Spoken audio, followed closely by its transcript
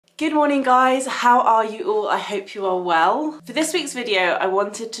Good morning guys, how are you all? I hope you are well. For this week's video I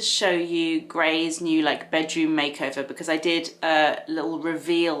wanted to show you Gray's new bedroom makeover because I did a little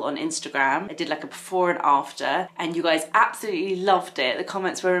reveal on Instagram. I did a before and after and you guys absolutely loved it. The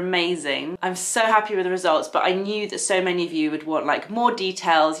comments were amazing. I'm so happy with the results, but I knew that so many of you would want more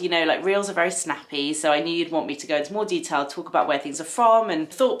details. You know, reels are very snappy, so I knew you'd want me to go into more detail, talk about where things are from and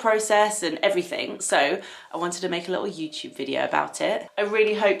thought process and everything. So I wanted to make a little YouTube video about it. I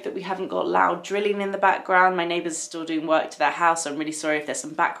really hope that we haven't got loud drilling in the background. My neighbours are still doing work to their house, so I'm really sorry if there's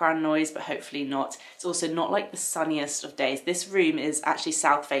some background noise, but hopefully not. It's also not the sunniest of days. This room is actually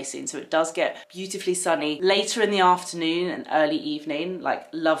south facing, so it does get beautifully sunny later in the afternoon and early evening,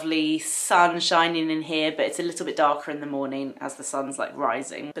 lovely sun shining in here, but it's a little bit darker in the morning as the sun's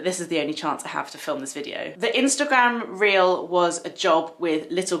rising. But this is the only chance I have to film this video. The Instagram reel was a job with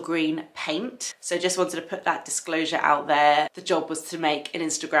Little Greene paint, so just wanted to put that disclosure out there. The job was to make an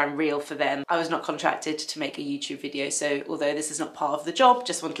Instagram reel for them. I was not contracted to make a YouTube video, so although this is not part of the job,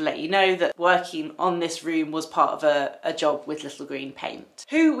 just want to let you know that working on this room was part of a job with Little Greene paint,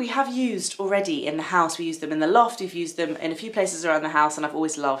 who we have used already in the house. We used them in the loft, we've used them in a few places around the house, and I've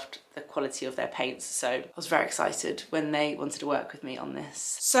always loved the quality of their paints, so I was very excited when they wanted to work with me on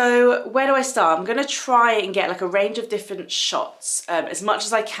this. So where do I start? I'm gonna try and get a range of different shots as much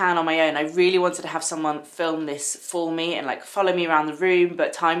as I can on my own. I really wanted to have someone film this for me and follow me around the room,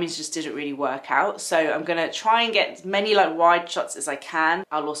 but timings just didn't really work out. So I'm gonna try and get as many wide shots as I can.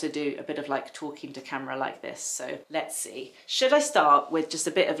 I'll also do a bit of talking to camera like this, so let's see. Should I start with just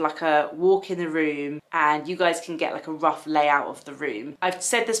a bit of a walk in the room and you guys can get a rough layout of the room? I've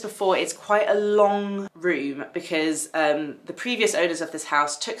said this before, it's quite a long room because the previous owners of this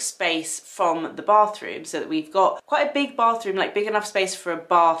house took space from the bathroom, so that we've got quite a big bathroom, big enough space for a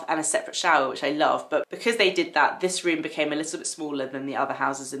bath and a separate shower, which I love. But because they did that, this room became a little bit smaller than the other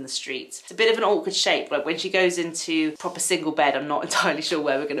houses in the street. It's a bit of an awkward shape. When she goes into proper single bed, I'm not entirely sure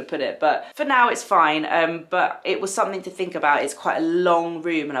where we're going to put it, but for now it's fine. But it was something to think about. It's quite a long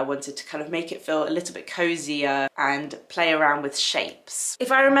room and I wanted to kind of make it feel a little bit cozier and play around with shapes.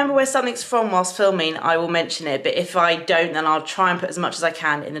 If I remember where something's from whilst filming, I will mention it, but if I don't, then I'll try and put as much as I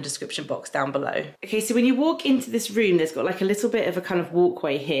can in the description box down below. Okay, so when you walk into this room, there's got a little bit of a kind of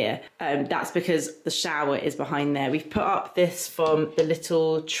walkway here. That's because the shower is behind there. We've put up this from the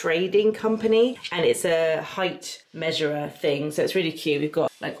little trading company and it's a height measurer thing, so it's really cute. We've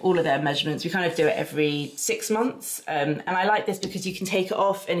got all of their measurements. We kind of do it every 6 months, and I like this because you can take it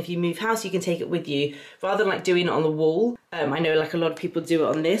off, and if you move house you can take it with you rather than doing it on the wall. I know a lot of people do it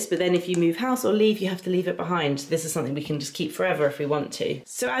on this, but then if you move house or leave, you have to leave it behind. This is something we can just keep forever if we want to.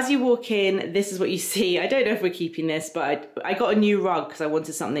 So as you walk in, this is what you see. I don't know if we're keeping this, but I got a new rug because I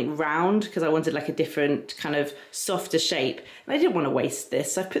wanted something round, because I wanted a different kind of softer shape, and I didn't want to waste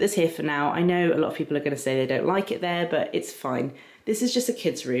this, so I've put this here for now. I know a lot of people are going to say they don't like it there, but it's fine. This is just a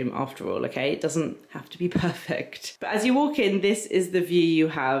kid's room after all, okay? It doesn't have to be perfect. But as you walk in, this is the view you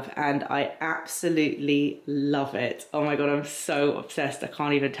have, and I absolutely love it. Oh my God, I'm so obsessed, I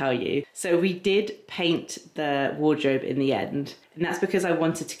can't even tell you. So we did paint the wardrobe in the end, and that's because I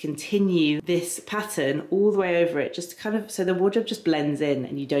wanted to continue this pattern all the way over it, just to kind of, so the wardrobe just blends in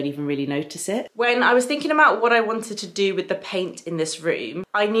and you don't even really notice it. When I was thinking about what I wanted to do with the paint in this room,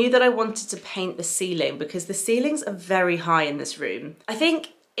 I knew that I wanted to paint the ceiling because the ceilings are very high in this room. I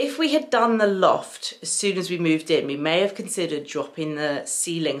think if we had done the loft as soon as we moved in, we may have considered dropping the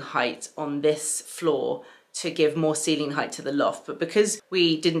ceiling height on this floor to give more ceiling height to the loft, but because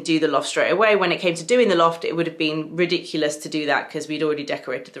we didn't do the loft straight away, when it came to doing the loft, it would have been ridiculous to do that because we'd already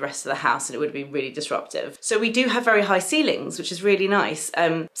decorated the rest of the house and it would have been really disruptive. So we do have very high ceilings, which is really nice.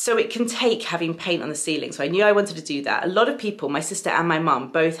 So it can take having paint on the ceiling. So I knew I wanted to do that. A lot of people, my sister and my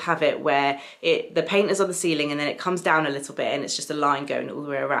mum, both have it where the paint is on the ceiling and then it comes down a little bit and it's just a line going all the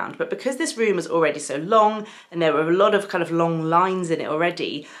way around. But because this room was already so long and there were a lot of kind of long lines in it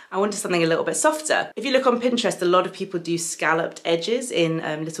already, I wanted something a little bit softer. If you look on Pinterest, a lot of people do scalloped edges in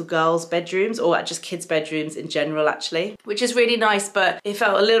little girls' bedrooms or just kids' bedrooms in general actually, which is really nice, but it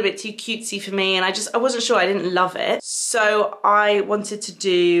felt a little bit too cutesy for me and I wasn't sure, I didn't love it. So I wanted to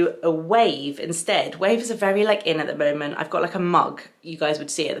do a wave instead. Waves are very in at the moment. I've got a mug, you guys would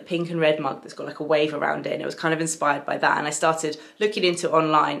see it, the pink and red mug that's got a wave around it, and it was kind of inspired by that, and I started looking into it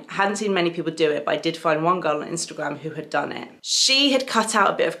online. I hadn't seen many people do it, but I did find one girl on Instagram who had done it. She had cut out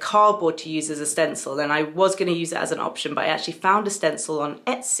a bit of cardboard to use as a stencil, and I was going to use it as an option, but I actually found a stencil on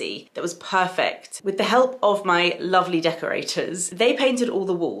Etsy that was perfect. With the help of my lovely decorators, they painted all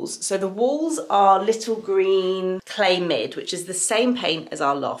the walls. So the walls are Little Greene Clay Mid, which is the same paint as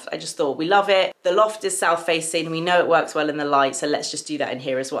our loft. I just thought, we love it. The loft is south facing, we know it works well in the light, so let's let's just do that in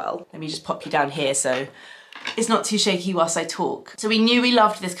here as well. Let me just pop you down here so it's not too shaky whilst I talk. So we knew we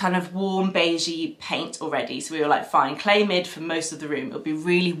loved this kind of warm beigey paint already. So we were like, fine, clay mid for most of the room. It'll be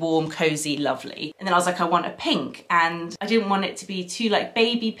really warm, cozy, lovely. And then I was like, I want a pink, and I didn't want it to be too like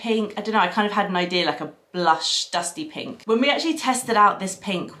baby pink. I don't know, I kind of had an idea like a blush dusty pink. When we actually tested out this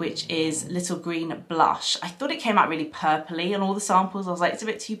pink, which is Little Green Blush, I thought it came out really purpley on all the samples. I was like, it's a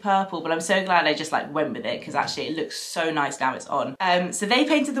bit too purple, but I'm so glad I just like went with it, because actually it looks so nice now it's on. So they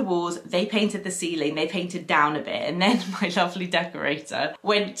painted the walls, they painted the ceiling, they painted down a bit, and then my lovely decorator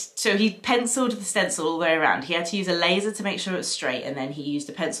so he penciled the stencil all the way around. He had to use a laser to make sure it was straight, and then he used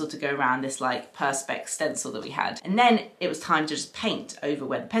a pencil to go around this like perspex stencil that we had. And then it was time to just paint over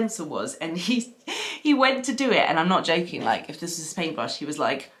where the pencil was, and he went to do it, and I'm not joking, like if this was a paintbrush,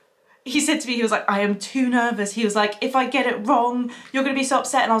 he said to me, he was like, I am too nervous. He was like, if I get it wrong, you're gonna be so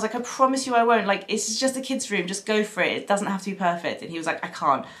upset. And I was like, I promise you I won't. Like, it's just a kid's room, just go for it. It doesn't have to be perfect. And he was like, I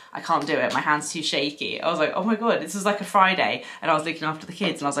can't do it. My hand's too shaky. I was like, oh my God, this was like a Friday and I was looking after the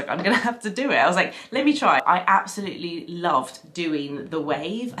kids and I was like, I'm gonna have to do it. I was like, let me try. I absolutely loved doing the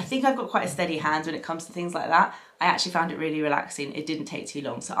wave. I think I've got quite a steady hand when it comes to things like that. I actually found it really relaxing. It didn't take too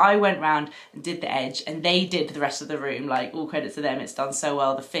long. So I went round and did the edge, and they did the rest of the room. Like, all credit to them, it's done so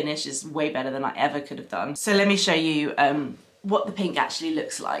well. The finish is way better than I ever could have done. So let me show you what the pink actually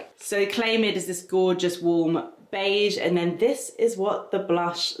looks like. So clay mid is this gorgeous warm beige, and then this is what the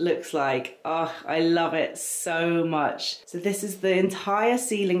blush looks like. Oh, I love it so much. So this is the entire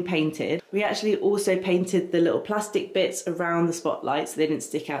ceiling painted. We actually also painted the little plastic bits around the spotlight so they didn't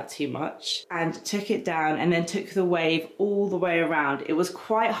stick out too much, and took it down and then took the wave all the way around. It was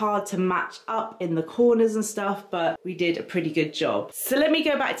quite hard to match up in the corners and stuff, but we did a pretty good job. So let me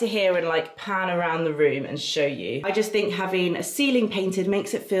go back to here and like pan around the room and show you. I just think having a ceiling painted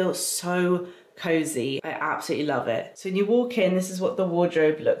makes it feel so cozy. I absolutely love it. So when you walk in, this is what the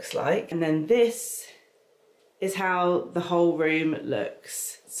wardrobe looks like. And then this is how the whole room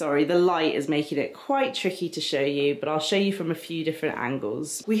looks. Sorry, the light is making it quite tricky to show you, but I'll show you from a few different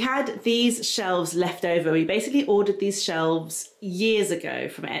angles. We had these shelves left over. We basically ordered these shelves years ago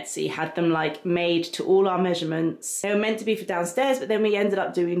from Etsy, had them like made to all our measurements. They were meant to be for downstairs, but then we ended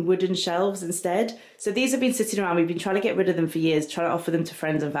up doing wooden shelves instead. So these have been sitting around. We've been trying to get rid of them for years, trying to offer them to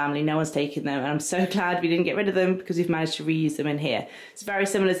friends and family. No one's taken them, and I'm so glad we didn't get rid of them because we've managed to reuse them in here. It's very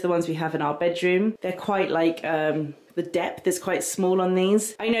similar to the ones we have in our bedroom. They're quite like, the depth is quite small on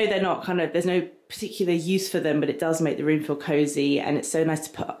these. I know they're not there's no particular use for them, but it does make the room feel cozy, and it's so nice to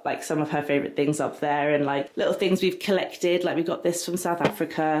put like some of her favorite things up there and like little things we've collected. Like we got this from South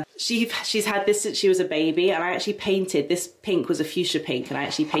Africa. She's had this since she was a baby, and I actually painted this pink, was a fuchsia pink, and I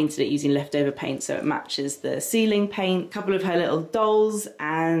actually painted it using leftover paint so it matches the ceiling paint. A couple of her little dolls,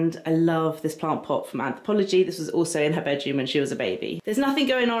 and I love this plant pot from Anthropology. This was also in her bedroom when she was a baby. There's nothing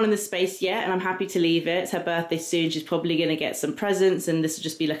going on in the space yet, and I'm happy to leave it. It's her birthday soon. She's probably gonna get some presents, and this will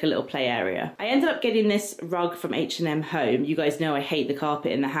just be like a little play area. I ended up getting this rug from H&M Home. You guys know I hate the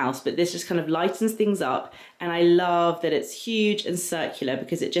carpet in the house, but this just kind of lightens things up, and I love that it's huge and circular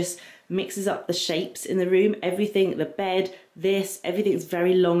because it just mixes up the shapes in the room. Everything, the bed, everything's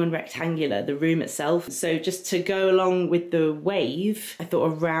very long and rectangular, the room itself. So just to go along with the wave, I thought a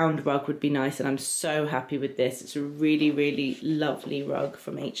round rug would be nice, and I'm so happy with this. It's a really, really lovely rug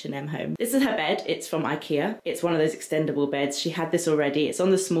from H&M Home. This is her bed. It's from IKEA. It's one of those extendable beds. She had this already. It's on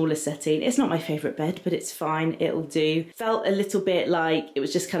the smallest setting. It's not my favourite bed, but it's fine. It'll do. Felt a little bit like it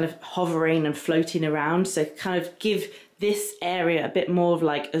was just kind of hovering and floating around, so kind of give this area a bit more of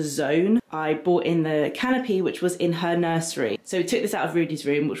like a zone. I bought in the canopy, which was in her nursery. So we took this out of Rudy's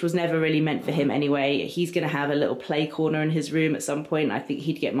room, which was never really meant for him anyway. He's gonna have a little play corner in his room at some point. I think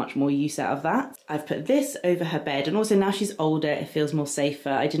he'd get much more use out of that. I've put this over her bed, and also now she's older, it feels more safer.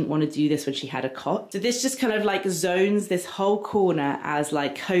 I didn't want to do this when she had a cot. So this just kind of like zones this whole corner as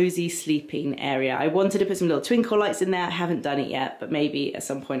like cozy sleeping area. I wanted to put some little twinkle lights in there. I haven't done it yet, but maybe at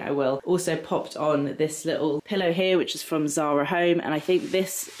some point I will. Also popped on this little pillow here, which is from Zara Home, and I think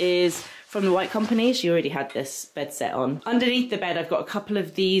this is from the White Company. She already had this bed set on. Underneath the bed, I've got a couple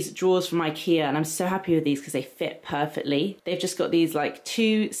of these drawers from IKEA, and I'm so happy with these because they fit perfectly. They've just got these like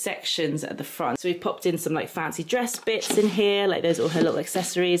two sections at the front. So we've popped in some like fancy dress bits in here, like those are all her little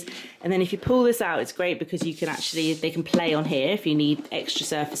accessories. And then if you pull this out, it's great because you can actually, they can play on here if you need extra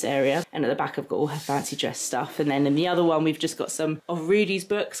surface area. And at the back, I've got all her fancy dress stuff. And then in the other one, we've just got some of Rudy's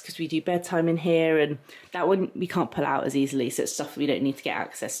books because we do bedtime in here, and that one we can't pull out as easily. So it's stuff we don't need to get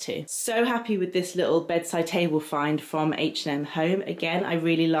access to. So so happy with this little bedside table find from H&M Home. Again, I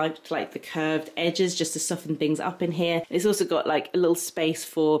really liked like the curved edges just to soften things up in here. It's also got like a little space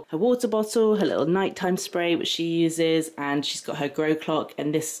for her water bottle, her little nighttime spray which she uses, and she's got her grow clock,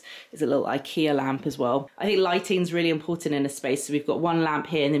 and this is a little IKEA lamp as well. I think lighting is really important in a space, so we've got one lamp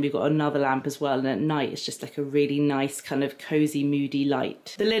here and then we've got another lamp as well, and at night it's just like a really nice kind of cozy moody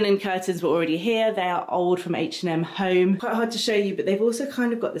light. The linen curtains were already here. They are old from H&M Home. Quite hard to show you, but they've also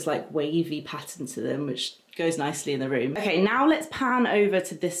kind of got this like wavy pattern to them which goes nicely in the room. Okay, now let's pan over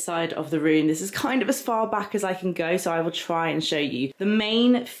to this side of the room. This is kind of as far back as I can go, so I will try and show you. The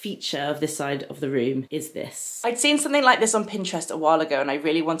main feature of this side of the room is this. I'd seen something like this on Pinterest a while ago and I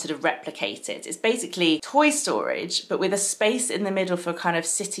really wanted to replicate it. It's basically toy storage, but with a space in the middle for a kind of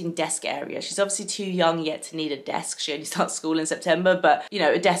sitting desk area. She's obviously too young yet to need a desk. She only starts school in September, but you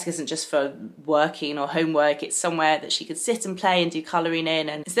know, a desk isn't just for working or homework. It's somewhere that she could sit and play and do colouring in,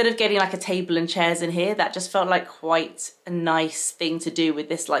 and instead of getting like a table and chairs in here, that just felt like quite a nice thing to do with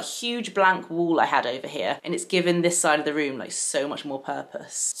this like huge blank wall I had over here, and it's given this side of the room like so much more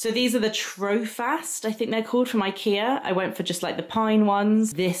purpose. So these are the Trofast, I think they're called, from IKEA. I went for just like the pine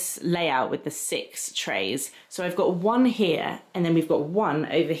ones. This layout with the 6 trays. So I've got one here and then we've got one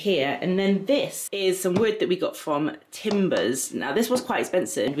over here, and then this is some wood that we got from Timbers. Now this was quite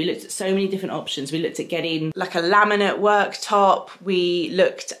expensive. We looked at so many different options. We looked at getting like a laminate worktop. We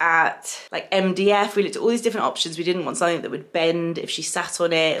looked at like MDF. We looked at all these different options. We didn't want something that would bend if she sat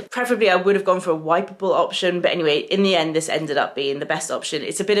on it. Preferably I would have gone for a wipeable option, but anyway, in the end this ended up being the best option.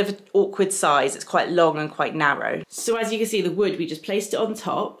 It's a bit of an awkward size. It's quite long and quite narrow. So as you can see, the wood, we just placed it on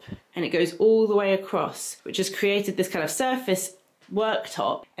top and it goes all the way across, which has created this kind of surface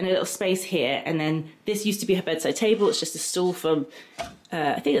worktop and a little space here. And then this used to be her bedside table. It's just a stool from,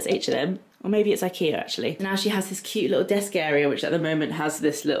 I think it's H&M, or maybe it's IKEA actually. Now she has this cute little desk area, which at the moment has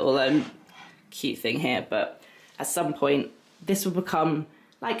this little cute thing here, but at some point this will become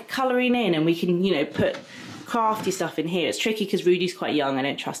like colouring in, and we can, you know, put crafty stuff in here. It's tricky because Rudy's quite young. I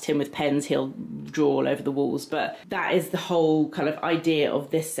don't trust him with pens. He'll draw all over the walls, but that is the whole kind of idea of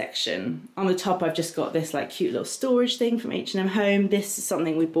this section. On the top I've just got this like cute little storage thing from H&M Home. This is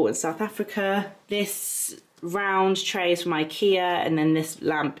something we bought in South Africa. This round tray is from IKEA, and then this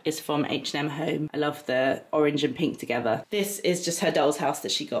lamp is from H&M Home. I love the orange and pink together. This is just her doll's house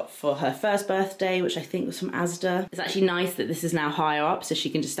that she got for her first birthday, which I think was from Asda. It's actually nice that this is now higher up so she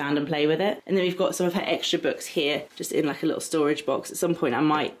can just stand and play with it. And then we've got some of her extra books here, just in like a little storage box. At some point I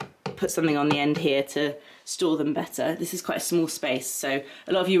might put something on the end here to store them better. This is quite a small space, so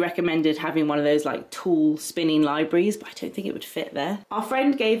a lot of you recommended having one of those like tall spinning libraries, but I don't think it would fit there. Our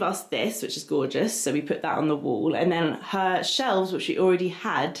friend gave us this, which is gorgeous, so we put that on the wall, and then her shelves, which we already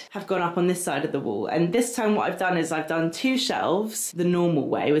had, have gone up on this side of the wall. And this time what I've done is I've done 2 shelves the normal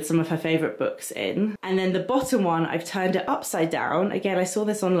way with some of her favourite books in, and then the bottom one I've turned it upside down. Again, I saw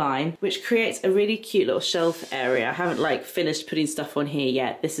this online, which creates a really cute little shelf area. I haven't like finished putting stuff on here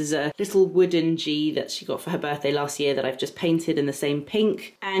yet. This is a little wooden G that she got for her birthday last year that I've just painted in the same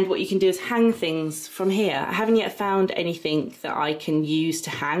pink. And what you can do is hang things from here. I haven't yet found anything that I can use to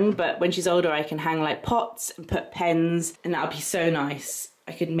hang, but when she's older I can hang like pots and put pens, and that would be so nice.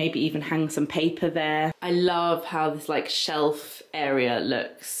 I could maybe even hang some paper there. I love how this like shelf area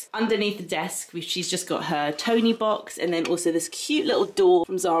looks. Underneath the desk, she's just got her Tony box, and then also this cute little door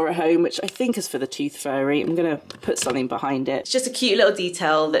from Zara Home, which I think is for the tooth fairy. I'm gonna put something behind it. It's just a cute little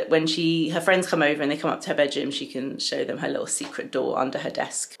detail that when her friends come over and they come up to her bedroom, she can show them her little secret door under her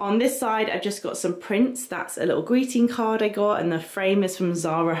desk. On this side, I've just got some prints. That's a little greeting card I got, and the frame is from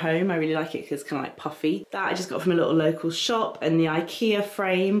Zara Home. I really like it because it's kind of like puffy. That I just got from a little local shop, and the IKEA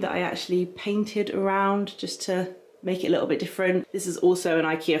frame that I actually painted around just to make it a little bit different. This is also an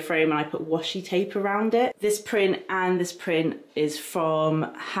IKEA frame, and I put washi tape around it. This print and this print is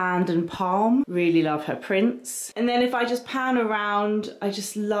from Hand and Palm. Really love her prints. And then if I just pan around, I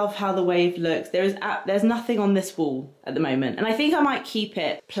just love how the wave looks. There's nothing on this wall at the moment, and I think I might keep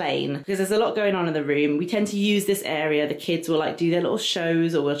it plain because there's a lot going on in the room. We tend to use this area. The kids will like do their little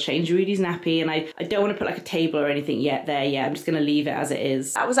shows, or we'll change Rudy's nappy, and I don't want to put like a table or anything yet there yet. I'm just gonna leave it as it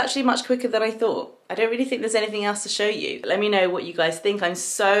is. That was actually much quicker than I thought. I don't really think there's anything else to show you. Let me know what you guys think. I'm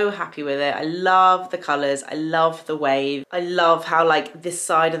so happy with it. I love the colours. I love the wave. I love how like this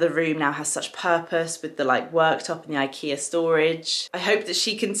side of the room now has such purpose with the like worktop and the IKEA storage. I hope that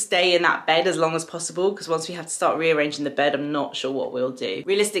she can stay in that bed as long as possible, because once we have to start rearranging the bed, I'm not sure what we'll do.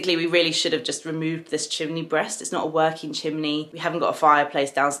 Realistically, we really should have just removed this chimney breast. It's not a working chimney. We haven't got a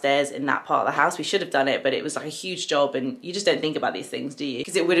fireplace downstairs in that part of the house. We should have done it, but it was like a huge job, and you just don't think about these things, do you?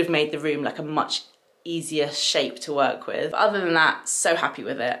 Because it would have made the room like a much easier shape to work with. But other than that, so happy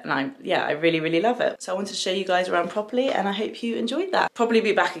with it, and I really love it. So I wanted to show you guys around properly, and I hope you enjoyed that. Probably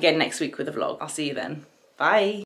be back again next week with a vlog. I'll see you then. Bye.